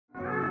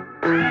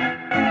Hi,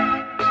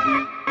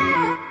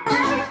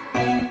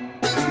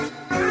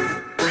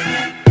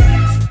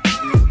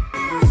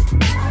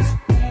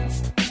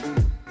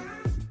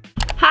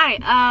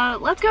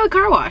 let's go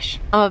car wash.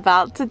 I'm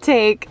about to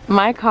take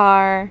my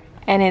car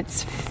and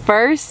its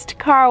first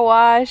car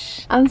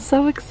wash. I'm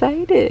so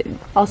excited.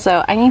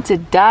 Also, I need to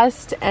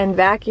dust and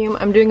vacuum.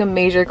 I'm doing a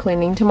major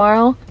cleaning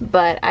tomorrow,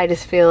 but I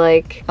just feel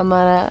like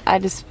I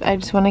just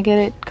want to get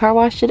it car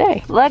washed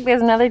today. Look,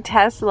 there's another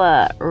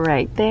Tesla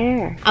right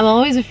there. I'm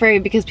always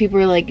afraid because people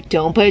are like,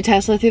 don't put a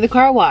Tesla through the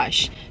car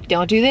wash.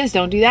 Don't do this,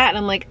 don't do that. And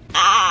I'm like,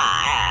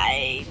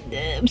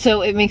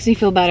 so it makes me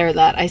feel better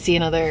that I see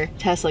another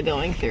Tesla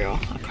going through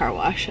a car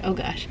wash. Oh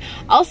gosh.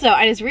 Also,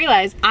 I just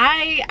realized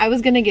I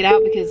was gonna get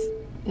out because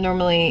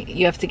normally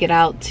you have to get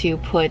out to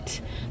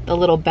put the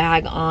little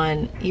bag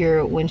on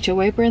your windshield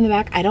wiper in the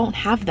back. I don't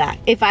have that.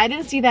 If I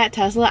didn't see that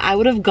Tesla, I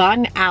would have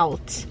gotten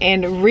out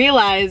and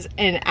realized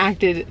and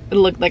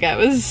looked like I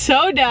was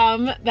so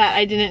dumb that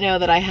I didn't know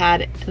that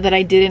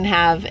I didn't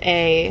have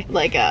a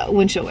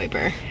windshield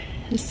wiper.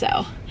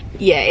 So,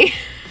 yay.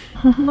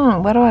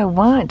 What do I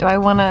want? Do I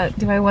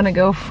wanna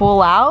go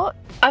full out?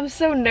 I'm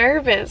so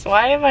nervous.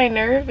 Why am I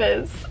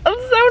nervous? I'm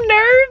so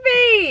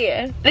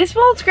nervy. This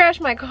won't scratch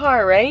my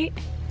car, right?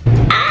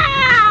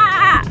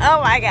 Ah!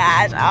 Oh my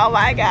gosh, oh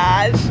my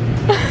gosh.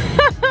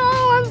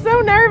 Oh, I'm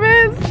so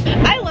nervous.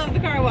 I love the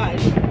car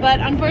wash, but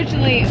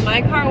unfortunately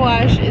my car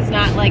wash is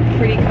not like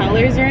pretty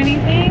colors or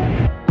anything.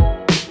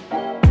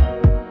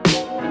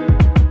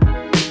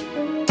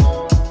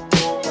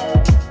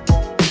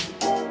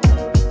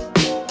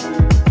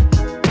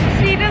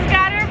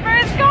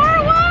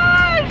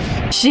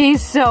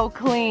 She's so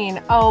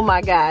clean. Oh my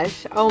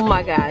gosh. Oh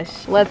my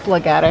gosh. Let's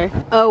look at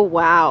her. Oh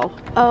wow.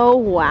 Oh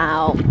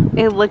wow.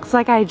 It looks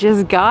like I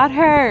just got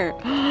her.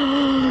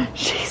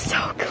 She's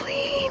so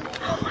clean.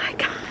 Oh my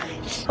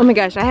gosh. Oh my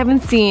gosh, I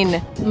haven't seen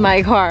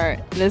my car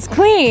this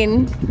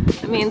clean.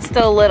 I mean,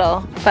 still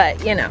little,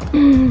 but you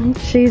know.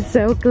 She's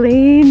so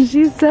clean.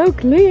 She's so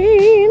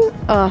clean.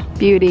 Oh,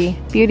 beauty.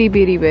 Beauty,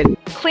 beauty, beauty.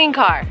 Clean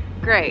car.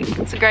 Great.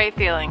 It's a great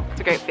feeling.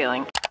 It's a great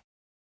feeling.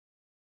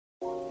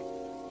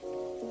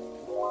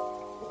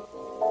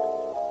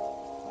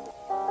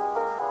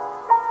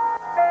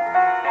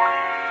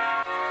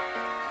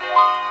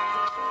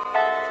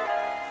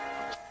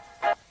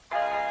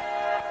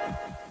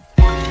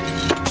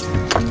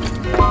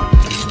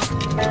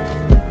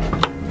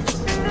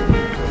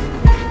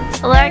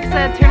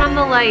 Alexa, turn on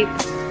the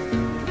lights.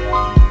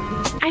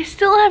 I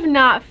still have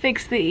not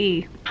fixed the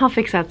E. I'll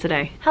fix that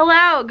today.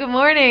 Hello, good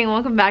morning.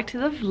 Welcome back to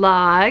the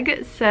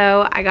vlog.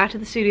 So I got to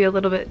the studio a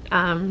little bit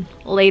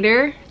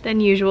later than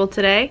usual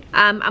today.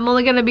 I'm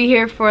only gonna be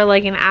here for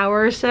like an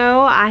hour or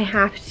so. I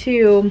have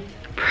to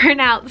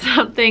print out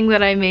something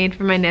that I made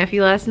for my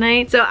nephew last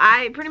night. So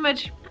I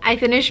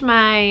finished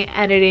my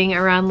editing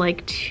around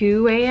like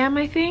 2 a.m.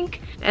 I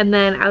think. And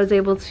then I was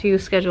able to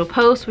schedule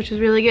posts, which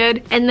was really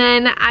good. And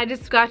then I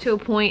just got to a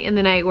point in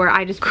the night where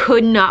I just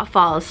could not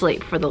fall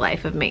asleep for the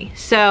life of me.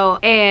 So,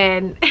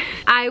 and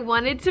I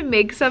wanted to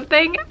make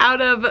something out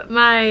of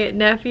my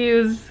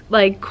nephew's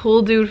like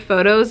cool dude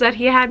photos that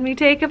he had me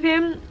take of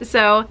him.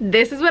 So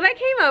this is what I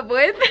came up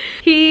with.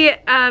 His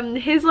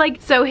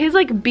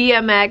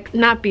BMX,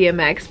 not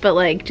BMX, but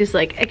like just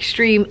like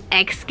extreme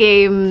X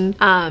game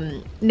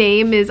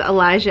name is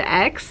Elijah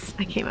X.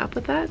 I came up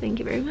with that, thank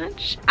you very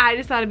much. I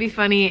just thought it'd be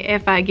funny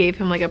if I gave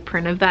him like a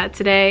print of that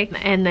today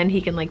and then he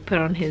can like put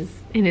on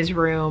in his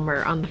room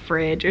or on the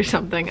fridge or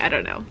something. I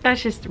don't know.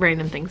 That's just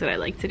random things that I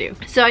like to do.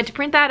 So I had to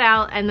print that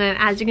out, and then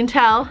as you can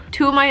tell,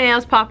 2 of my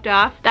nails popped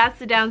off. That's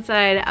the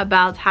downside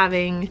about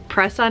having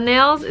press-on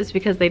nails, is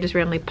because they just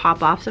randomly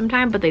pop off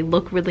sometimes, but they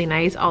look really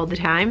nice all the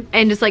time.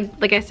 And just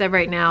like I said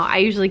right now, I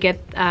usually get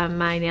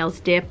my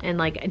nails dipped and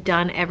like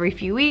done every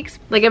few weeks.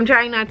 Like I'm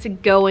trying not to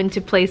go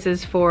into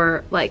places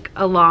for like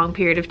a long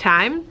period of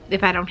time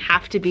if I don't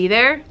have to be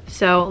there.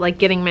 So like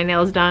getting my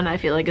nails done, I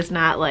feel like it's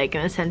not like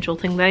an essential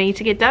thing that I need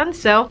to get done.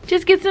 So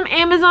just get some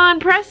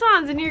Amazon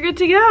press-ons and you're good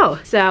to go.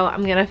 So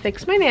I'm gonna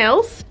fix my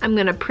nails. I'm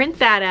gonna print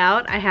that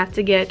out. I have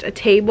to get a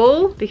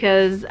table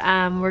because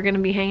we're gonna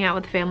be hanging out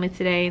with the family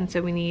today, and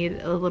so we need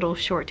a little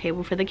short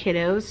table for the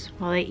kiddos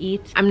while they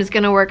eat. I'm just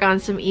gonna work on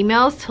some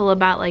emails till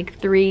about like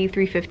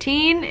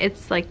 3:15.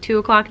 It's like 2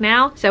 o'clock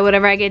now. So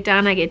whatever I get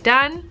done, I get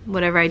done.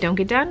 Whatever I don't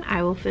get done,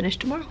 I will finish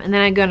tomorrow. And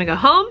then I'm gonna go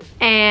home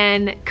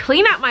and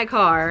clean out my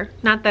car.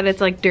 Not that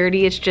it's like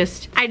dirty, it's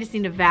just, I just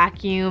need to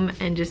vacuum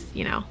and just,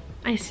 you know,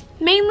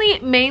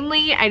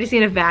 mainly I just need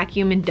to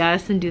vacuum and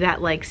dust and do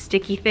that like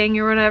sticky thing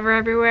or whatever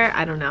everywhere.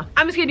 I don't know.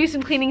 I'm just gonna do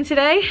some cleaning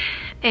today,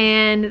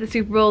 and the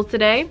Super Bowl's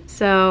today,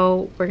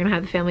 so we're gonna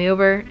have the family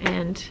over,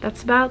 and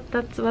that's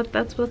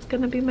what's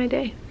gonna be my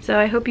day. So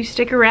I hope you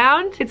stick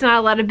around. It's not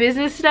a lot of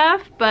business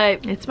stuff,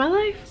 but it's my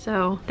life,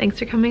 so thanks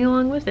for coming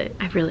along with it.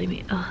 I really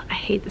mean, I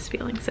hate this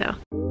feeling. So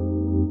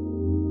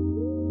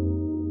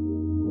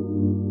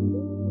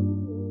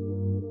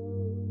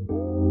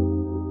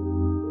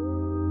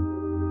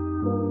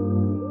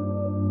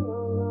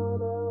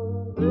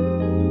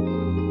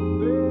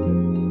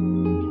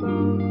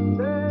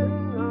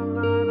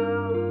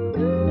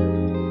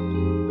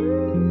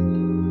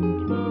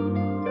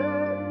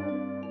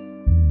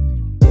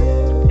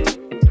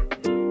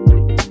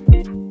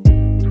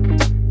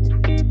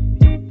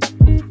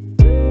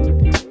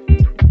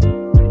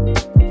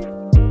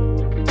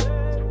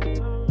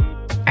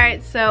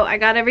Alright, so I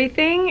got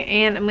everything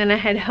and I'm gonna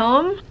head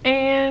home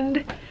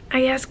and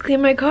I guess clean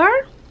my car.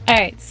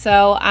 Alright,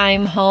 so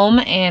I'm home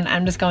and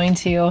I'm just going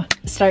to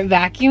start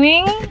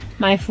vacuuming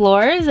my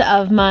floors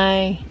of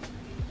my...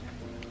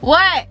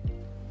 What?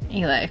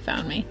 Eli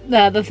found me.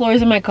 The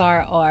floors of my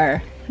car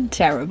are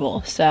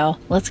terrible, so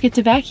let's get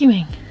to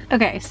vacuuming.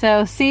 Okay,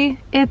 so see,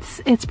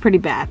 it's pretty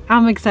bad.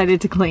 I'm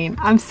excited to clean.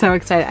 I'm so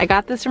excited. I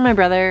got this from my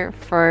brother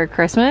for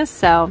Christmas,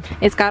 so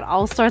it's got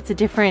all sorts of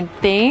different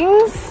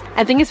things.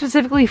 I think it's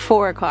specifically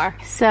for a car.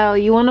 So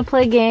you want to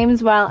play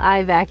games while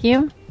I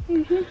vacuum?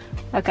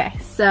 Mm-hmm. Okay,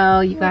 so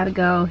you gotta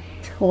go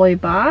toy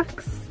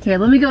box. Here,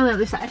 let me go on the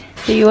other side.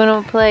 Do you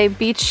want to play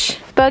beach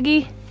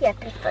buggy? Yeah,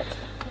 beach buggy.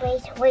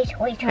 Wait.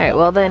 All right,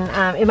 well then,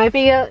 it might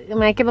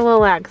get a little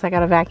loud because I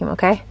got a vacuum.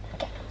 Okay.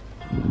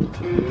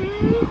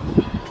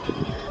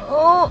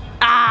 Oh,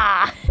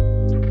 ah!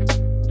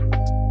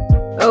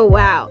 Oh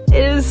wow,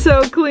 it is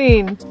so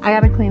clean. I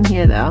gotta clean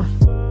here though.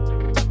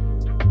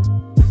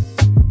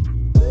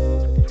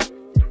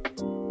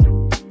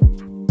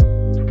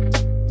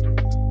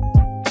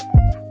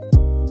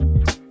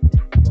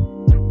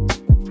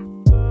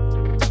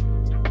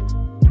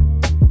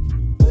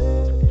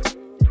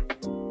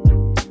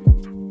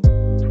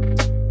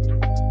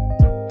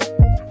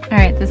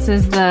 Alright, this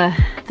is the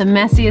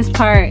messiest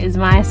part is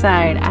my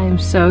side. I am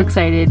so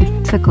excited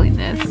to clean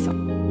this.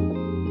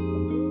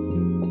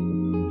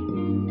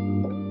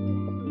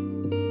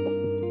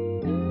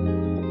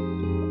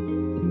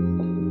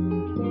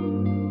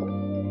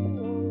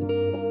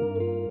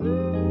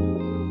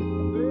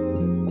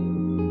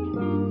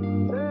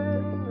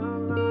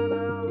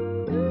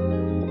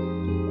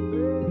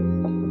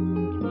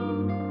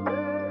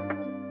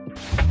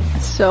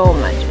 So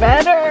much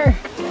better.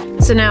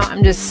 So now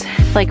I'm just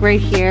like right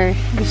here,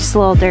 it's just a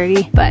little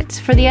dirty. But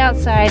for the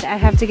outside, I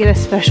have to get a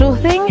special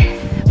thing.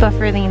 But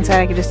for the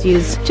inside, I could just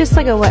use just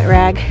like a wet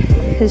rag.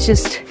 It's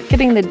just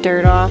getting the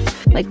dirt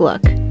off. Like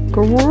look,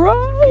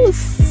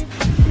 gross.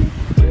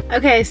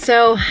 Okay,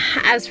 so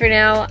as for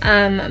now,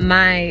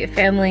 my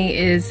family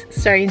is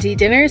starting to eat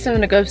dinner. So I'm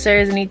gonna go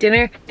upstairs and eat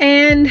dinner.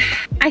 And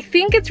I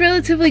think it's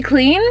relatively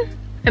clean.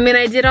 I mean,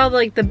 I did all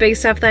like the big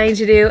stuff that I need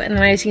to do and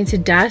then I just need to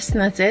dust and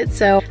that's it.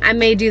 So I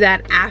may do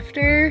that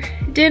after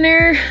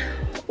dinner,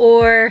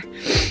 or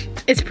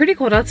it's pretty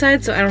cold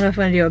outside, so I don't know if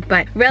I'm gonna do it,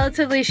 but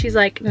relatively she's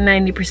like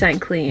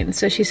 90% clean.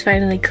 So she's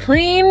finally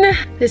clean.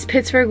 This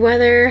Pittsburgh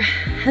weather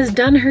has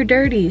done her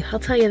dirty, I'll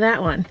tell you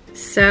that one.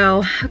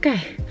 So, okay,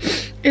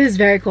 it is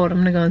very cold. I'm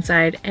gonna go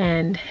inside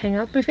and hang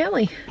out with my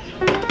family.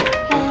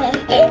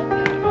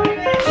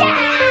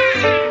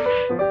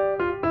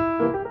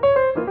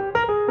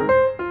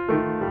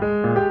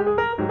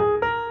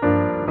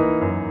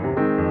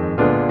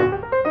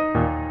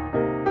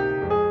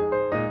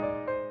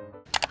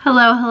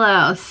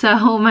 Hello.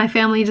 So my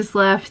family just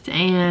left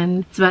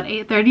and it's about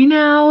 8:30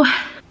 now.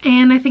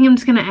 And I think I'm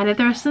just gonna edit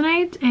the rest of the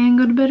night and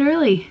go to bed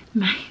early.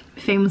 My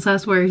famous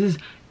last words is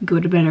go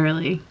to bed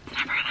early. It's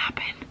never gonna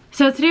happen.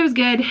 So today was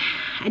good.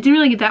 I didn't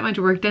really get that much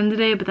work done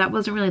today, but that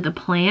wasn't really the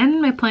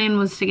plan. My plan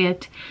was to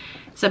get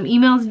some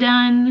emails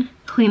done,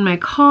 clean my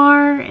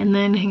car, and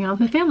then hang out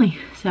with my family.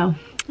 So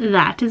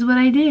that is what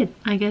I did.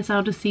 I guess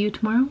I'll just see you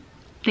tomorrow.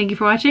 Thank you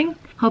for watching.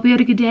 Hope you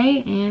had a good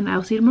day and I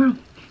will see you tomorrow.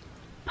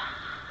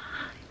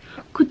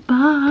 Goodbye.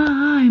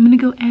 I'm gonna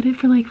go edit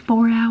for like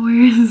 4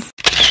 hours.